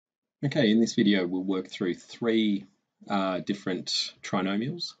Okay, in this video we'll work through three different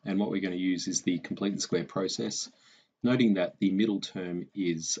trinomials, and what we're going to use is the complete the square process, noting that the middle term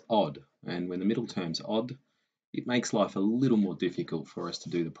is odd, and when the middle term's odd it makes life a little more difficult for us to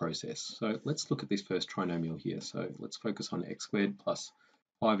do the process. So let's look at this first trinomial here. So let's focus on x squared plus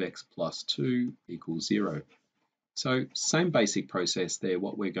 5x plus 2 equals 0. So same basic process there.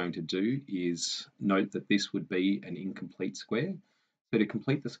 What we're going to do is note that this would be an incomplete square. So to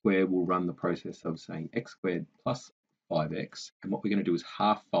complete the square, we'll run the process of saying x squared plus 5x, and what we're going to do is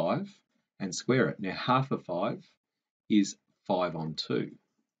half 5 and square it. Now half of 5 is 5 on 2.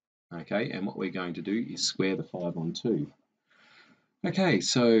 Okay, and what we're going to do is square the 5 on 2. Okay,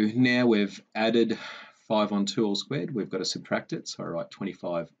 so now we've added 5 on 2 all squared. We've got to subtract it, so I write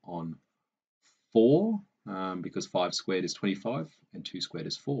 25 on 4 because 5 squared is 25 and 2 squared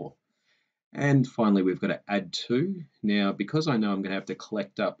is 4. And finally, we've got to add 2. Now, because I know I'm going to have to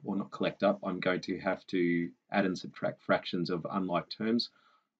collect up, or not collect up, I'm going to have to add and subtract fractions of unlike terms.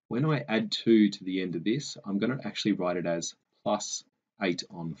 When I add 2 to the end of this, I'm going to actually write it as plus 8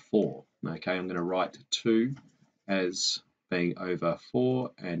 on 4. Okay, I'm going to write 2 as being over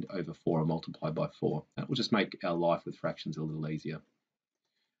 4 and over 4 multiplied by 4. That will just make our life with fractions a little easier.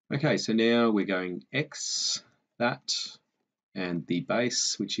 Okay, so now we're going x, that, and the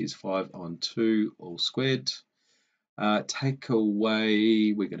base, which is 5 on 2 all squared. Take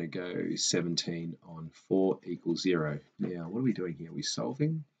away, we're going to go 17 on 4 equals 0. Now, what are we doing here? We're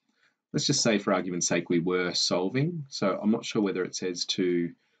solving. Let's just say, for argument's sake, we were solving. So I'm not sure whether it says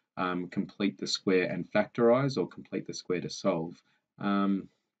to complete the square and factorize or complete the square to solve.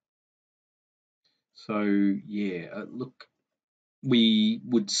 Look, we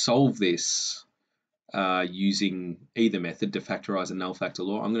would solve this using either method to factorize a null factor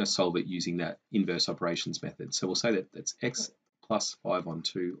law. I'm going to solve it using that inverse operations method. So we'll say that that's x plus 5 on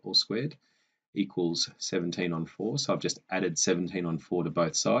 2 all squared equals 17 on 4. So I've just added 17 on 4 to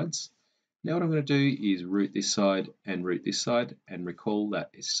both sides. Now what I'm going to do is root this side, and recall that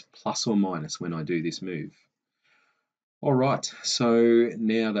it's plus or minus when I do this move. All right, so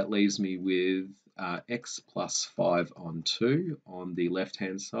now that leaves me with x plus 5 on 2 on the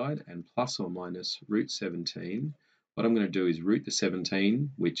left-hand side and plus or minus root 17. What I'm going to do is root the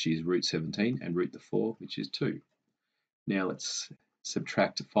 17, which is root 17, and root the 4, which is 2. Now let's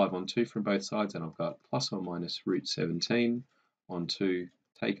subtract 5 on 2 from both sides, and I've got plus or minus root 17 on 2,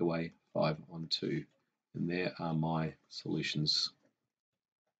 take away 5 on 2. And there are my solutions.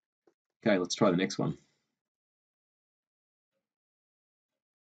 Okay, let's try the next one.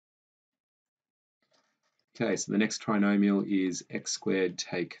 Okay, so the next trinomial is x squared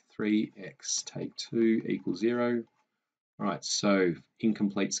take 3x take 2 equals 0. All right, so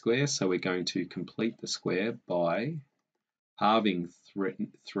incomplete square, so we're going to complete the square by halving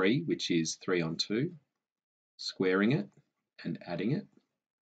 3, which is 3 on 2, squaring it and adding it.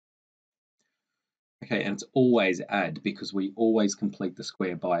 Okay, and it's always add because we always complete the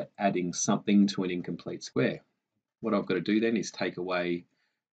square by adding something to an incomplete square. What I've got to do then is take away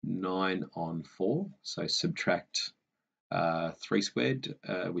 9 on 4, so subtract 3 squared,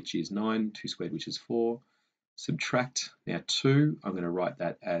 which is 9, 2 squared, which is 4. Subtract now 2, I'm going to write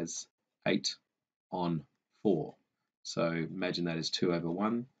that as 8 on 4. So imagine that as 2 over 1.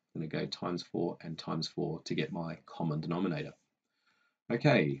 I'm going to go times 4 and times 4 to get my common denominator.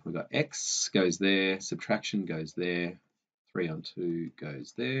 Okay, we've got x goes there, subtraction goes there, 3 on 2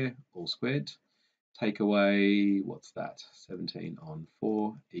 goes there, all squared. Take away, what's that? 17 on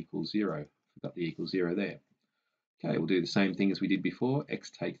 4 equals 0. We've got the equals 0 there. Okay, we'll do the same thing as we did before. X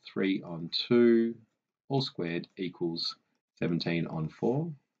take 3 on 2, all squared equals 17 on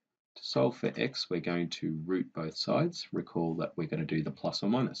 4. To solve for x, we're going to root both sides. Recall that we're going to do the plus or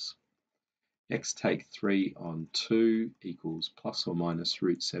minus. X take 3 on 2 equals plus or minus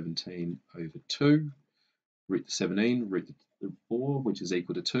root 17 over 2. Root the 17, root the 4, which is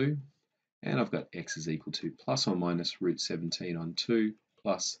equal to 2. And I've got x is equal to plus or minus root 17 on 2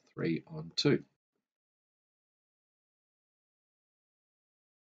 plus 3 on 2.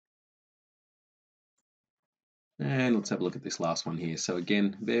 And let's have a look at this last one here. So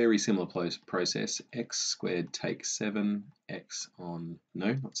again, very similar process. X squared take 7x on, no,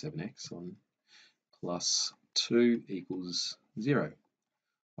 not 7x, on plus 2 equals 0.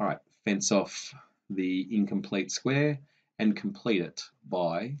 All right, fence off the incomplete square and complete it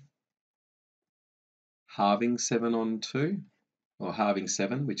by halving 7 on 2, or halving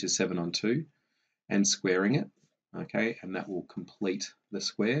 7, which is 7 on 2, and squaring it, okay, and that will complete the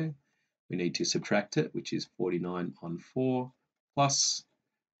square. We need to subtract it, which is 49 on 4, plus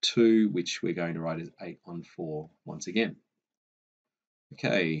 2, which we're going to write as 8 on 4 once again.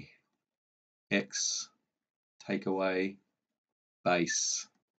 Okay, x take away base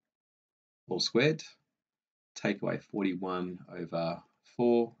all squared, take away 41 over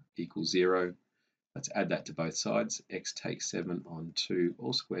 4 equals 0. Let's add that to both sides. X take 7 on 2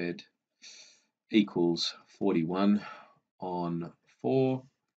 all squared equals 41 on 4.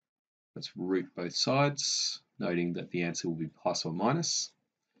 Let's root both sides, noting that the answer will be plus or minus.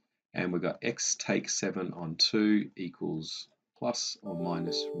 And we've got x take 7 on 2 equals plus or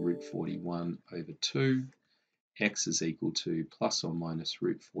minus root 41 over 2. X is equal to plus or minus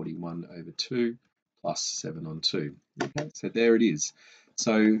root 41 over 2 plus 7 on 2. Okay, so there it is.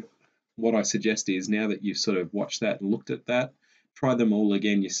 So what I suggest is, now that you've sort of watched that and looked at that, try them all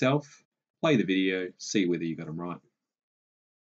again yourself, play the video, see whether you got them right.